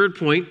to the third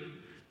point,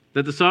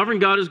 that the sovereign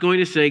God is going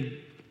to say,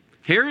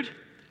 Herod,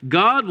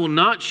 God will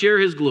not share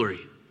his glory.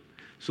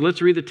 So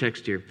let's read the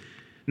text here.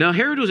 Now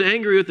Herod was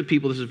angry with the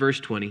people, this is verse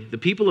 20, the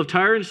people of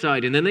Tyre and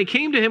Sidon, and they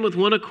came to him with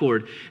one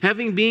accord,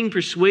 having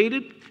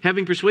persuaded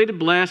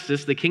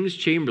Blastus, the king's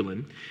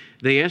chamberlain,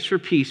 they asked for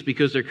peace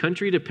because their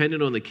country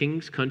depended on the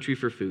king's country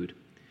for food.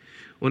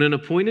 On an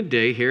appointed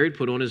day, Herod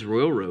put on his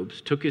royal robes,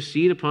 took his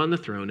seat upon the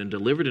throne, and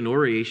delivered an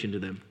oration to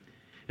them.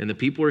 And the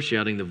people were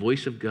shouting, the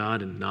voice of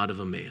God and not of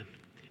a man.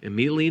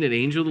 Immediately an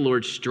angel of the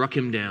Lord struck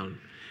him down,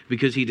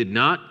 because he did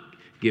not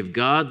give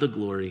God the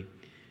glory,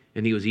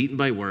 and he was eaten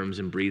by worms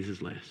and breathed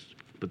his last.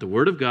 But the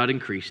word of God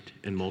increased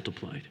and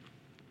multiplied.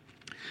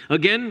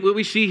 Again, what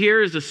we see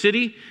here is the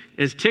city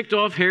has ticked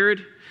off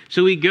Herod,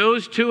 so he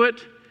goes to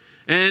it,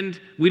 and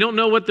we don't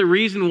know what the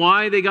reason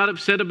why they got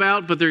upset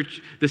about, but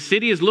the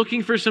city is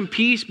looking for some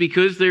peace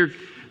because they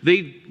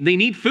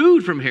need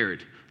food from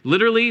Herod.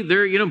 Literally,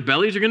 their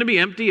bellies are going to be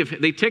empty. If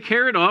they tick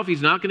Herod off,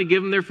 he's not going to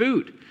give them their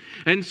food.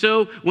 And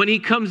so when he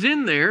comes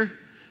in there,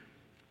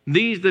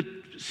 the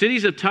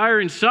cities of Tyre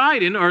and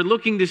Sidon are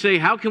looking to say,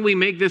 how can we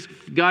make this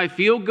guy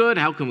feel good?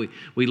 How can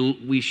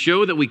we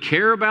show that we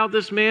care about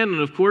this man? And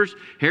of course,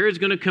 Herod's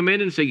going to come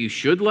in and say, you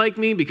should like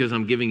me because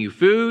I'm giving you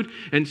food.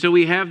 And so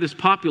we have this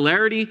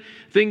popularity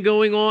thing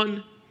going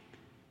on.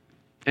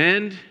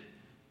 And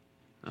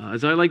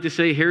as I like to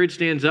say, Herod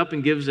stands up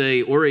and gives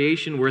a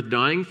oration worth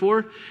dying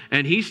for.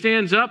 And he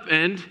stands up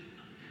and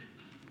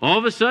all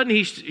of a sudden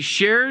he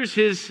shares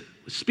his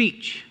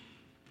speech.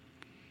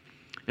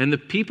 And the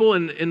people,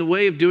 in the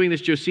way of doing this,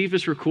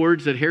 Josephus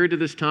records that Herod at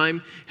this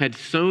time had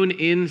sewn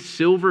in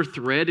silver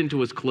thread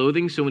into his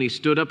clothing, so when he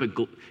stood up,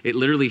 it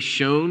literally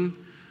shone.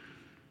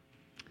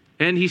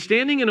 And he's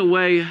standing in a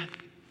way,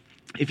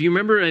 if you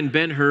remember in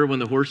Ben-Hur when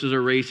the horses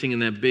are racing in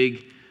that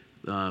big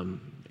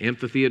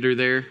amphitheater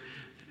there,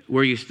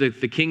 where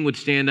the king would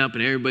stand up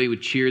and everybody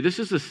would cheer. This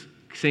is the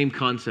same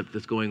concept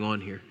that's going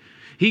on here.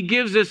 He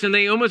gives this, and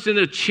they almost in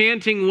a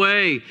chanting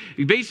way.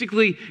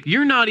 Basically,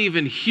 you're not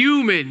even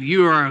human.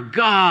 You are a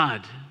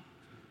god.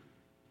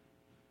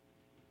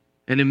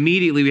 And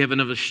immediately we have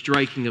another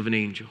striking of an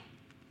angel.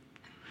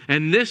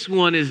 And this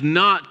one is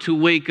not to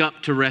wake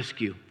up to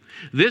rescue.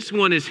 This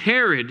one is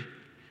Herod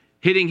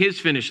hitting his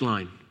finish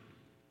line.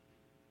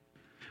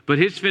 But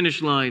his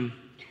finish line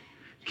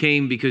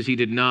came because he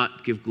did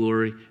not give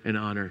glory and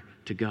honor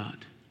to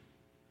God.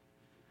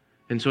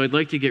 And so I'd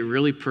like to get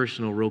really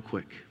personal real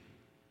quick.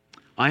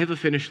 I have a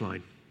finish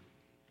line.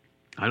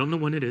 I don't know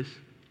when it is,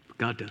 but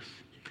God does.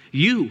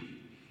 You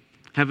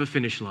have a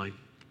finish line.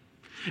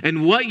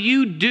 And what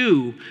you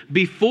do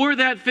before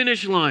that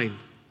finish line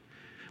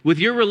with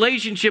your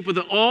relationship with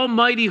the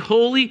almighty,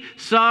 holy,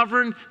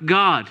 sovereign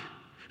God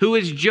who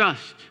is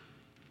just,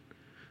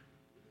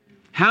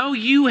 how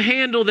you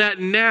handle that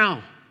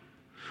now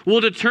will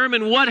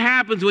determine what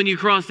happens when you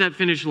cross that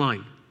finish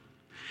line.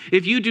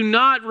 If you do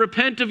not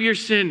repent of your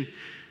sin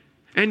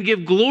and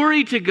give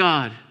glory to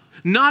God,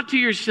 not to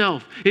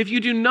yourself, if you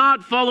do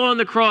not follow on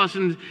the cross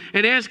and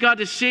ask God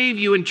to save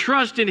you and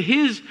trust in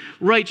His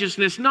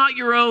righteousness, not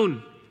your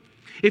own,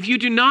 if you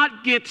do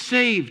not get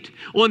saved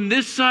on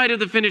this side of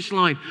the finish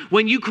line,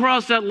 when you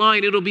cross that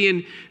line, it'll be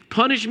in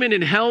punishment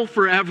in hell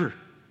forever.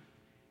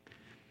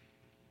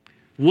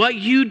 What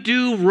you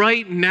do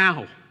right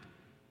now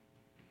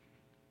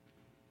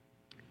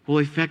will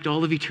affect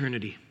all of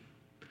eternity.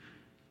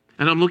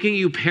 And I'm looking at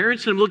you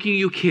parents and I'm looking at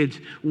you kids.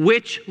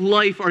 Which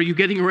life are you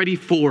getting ready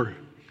for?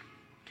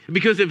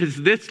 Because if it's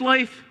this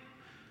life,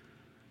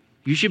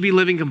 you should be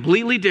living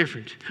completely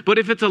different. But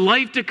if it's a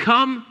life to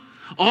come,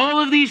 all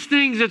of these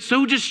things that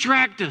so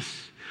distract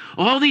us,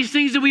 all these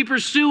things that we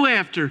pursue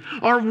after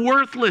are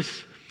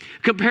worthless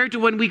compared to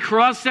when we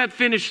cross that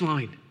finish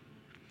line.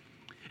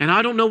 And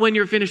I don't know when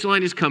your finish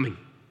line is coming.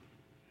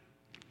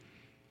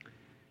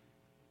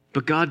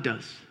 But God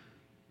does.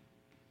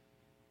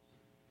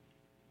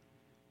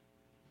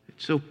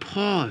 So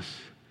pause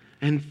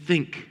and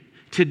think.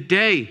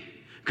 Today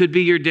could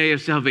be your day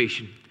of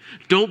salvation.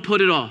 Don't put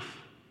it off.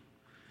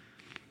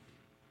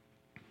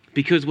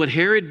 Because what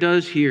Herod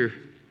does here,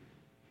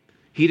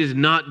 he does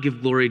not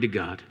give glory to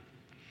God.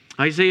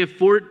 Isaiah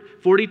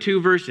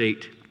 42 verse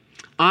 8.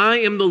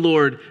 I am the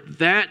Lord,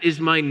 that is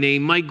my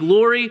name. My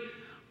glory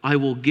I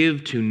will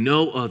give to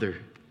no other,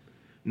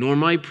 nor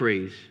my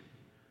praise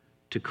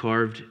to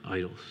carved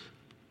idols.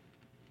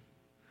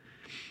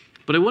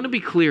 But I want to be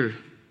clear.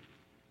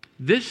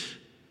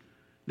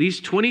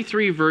 These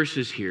 23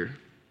 verses here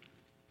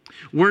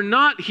were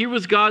not, here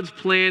was God's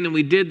plan, and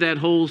we did that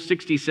whole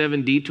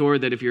 67 detour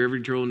that if you're ever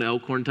drilled an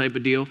Elkhorn type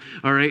of deal,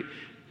 all right?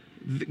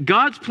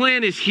 God's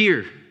plan is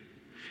here.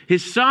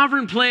 His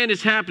sovereign plan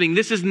is happening.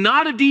 This is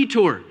not a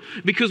detour,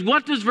 because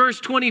what does verse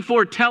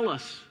 24 tell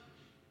us?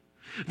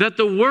 That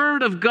the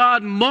word of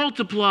God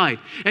multiplied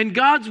and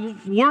God's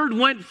word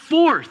went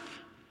forth.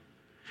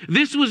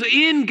 This was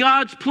in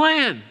God's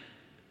plan.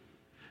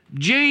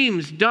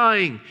 James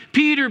dying,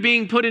 Peter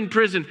being put in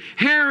prison,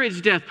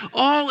 Herod's death,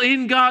 all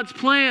in God's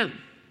plan.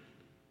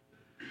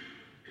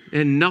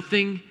 And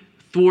nothing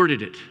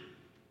thwarted it.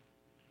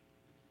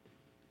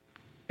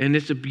 And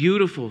it's a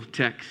beautiful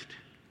text.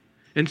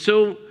 And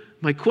so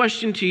my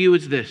question to you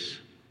is this.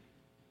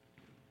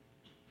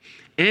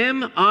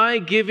 Am I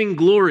giving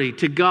glory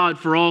to God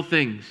for all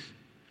things?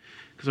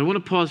 Because I want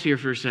to pause here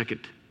for a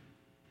second.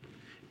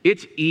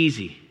 It's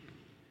easy.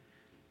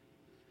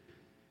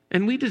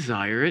 And we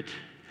desire it.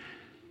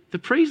 The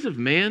praise of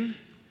man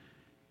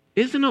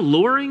is an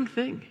alluring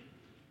thing.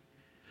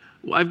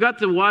 I've got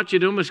to watch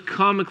it almost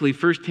comically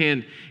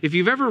firsthand. If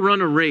you've ever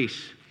run a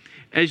race,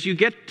 as you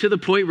get to the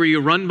point where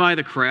you run by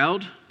the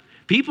crowd,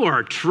 people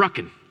are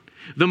trucking.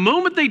 The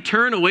moment they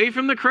turn away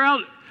from the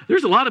crowd,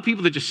 there's a lot of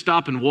people that just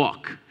stop and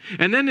walk.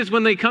 And then it's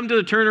when they come to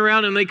the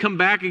turnaround and they come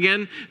back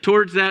again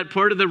towards that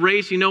part of the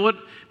race, you know what?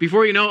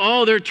 Before you know,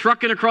 oh, they're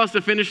trucking across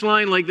the finish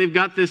line like they've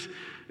got this,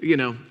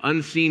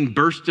 unseen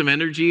burst of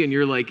energy. And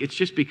you're like, it's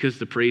just because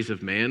the praise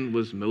of man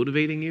was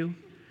motivating you.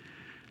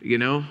 We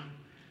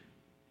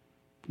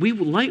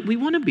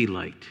want to be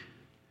liked.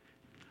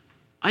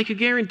 I could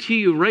guarantee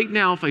you right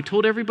now, if I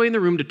told everybody in the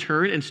room to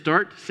turn and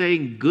start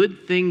saying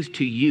good things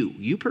to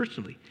you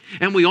personally,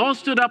 and we all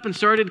stood up and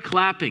started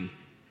clapping,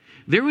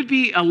 there would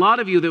be a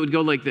lot of you that would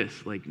go like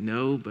this, like,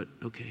 no, but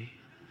okay.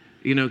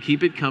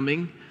 Keep it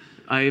coming.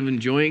 I am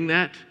enjoying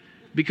that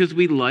because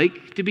we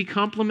like to be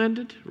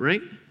complimented,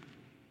 right?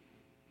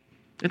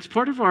 It's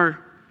part of our,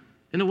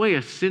 in a way,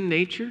 a sin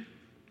nature.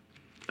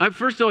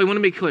 First of all, I want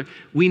to make clear,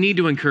 we need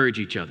to encourage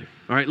each other.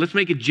 All right, let's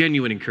make it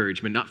genuine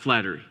encouragement, not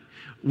flattery.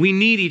 We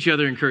need each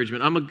other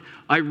encouragement.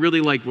 I really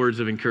like words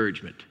of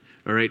encouragement.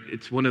 All right,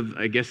 it's one of,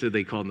 I guess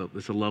they call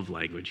it's a love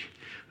language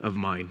of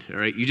mine. All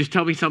right, you just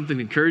tell me something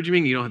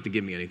encouraging, you don't have to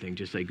give me anything.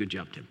 Just say, good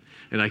job, Tim.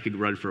 And I could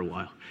run for a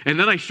while. And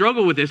then I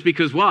struggle with this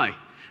because why?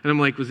 And I'm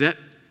like, was that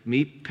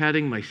me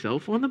patting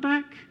myself on the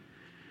back?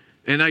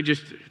 And I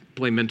just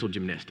play mental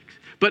gymnastics.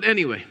 But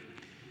anyway,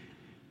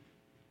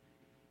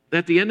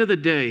 at the end of the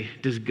day,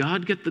 does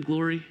God get the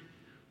glory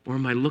or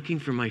am I looking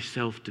for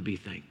myself to be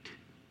thanked?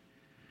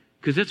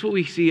 Because that's what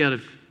we see out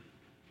of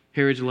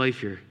Herod's life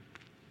here.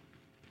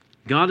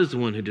 God is the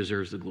one who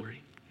deserves the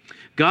glory.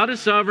 God is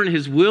sovereign.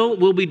 His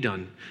will be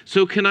done.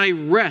 So can I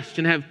rest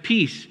and have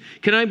peace?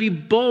 Can I be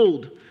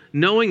bold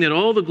knowing that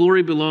all the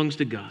glory belongs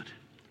to God.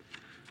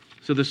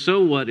 So the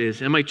so what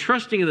is, am I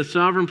trusting in the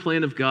sovereign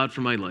plan of God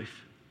for my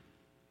life?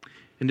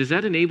 And does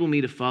that enable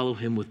me to follow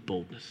him with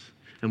boldness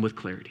and with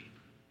clarity?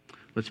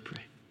 Let's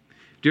pray.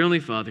 Dear Heavenly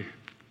Father,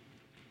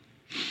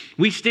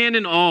 we stand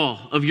in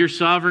awe of your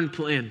sovereign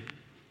plan.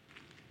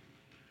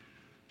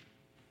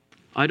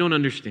 I don't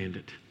understand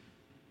it.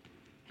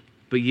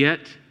 But yet,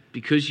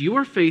 because you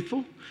are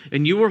faithful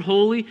and you are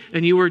holy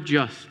and you are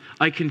just,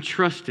 I can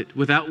trust it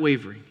without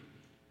wavering.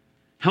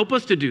 Help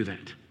us to do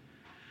that.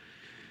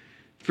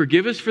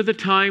 Forgive us for the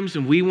times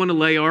when we want to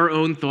lay our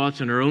own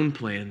thoughts and our own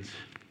plans,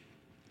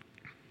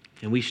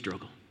 and we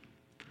struggle.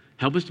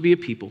 Help us to be a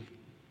people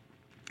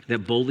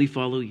that boldly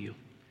follow you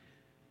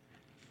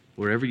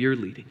wherever you're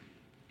leading.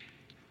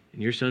 In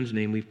your Son's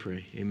name we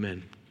pray.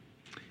 Amen.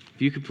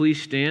 If you could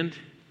please stand.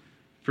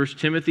 1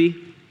 Timothy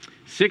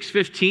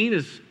 6:15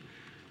 is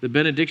the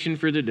benediction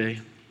for today.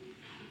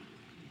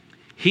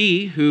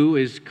 He who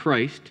is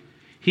Christ,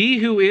 he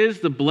who is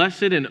the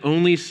blessed and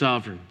only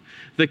sovereign,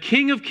 the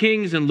King of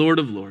kings and Lord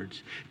of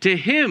lords, to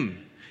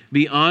him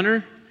be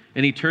honor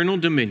and eternal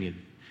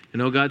dominion.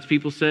 And all God's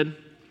people said,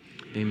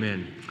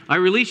 amen. I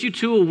release you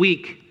to a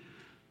week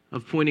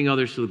of pointing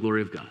others to the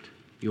glory of God.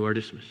 You are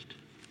dismissed.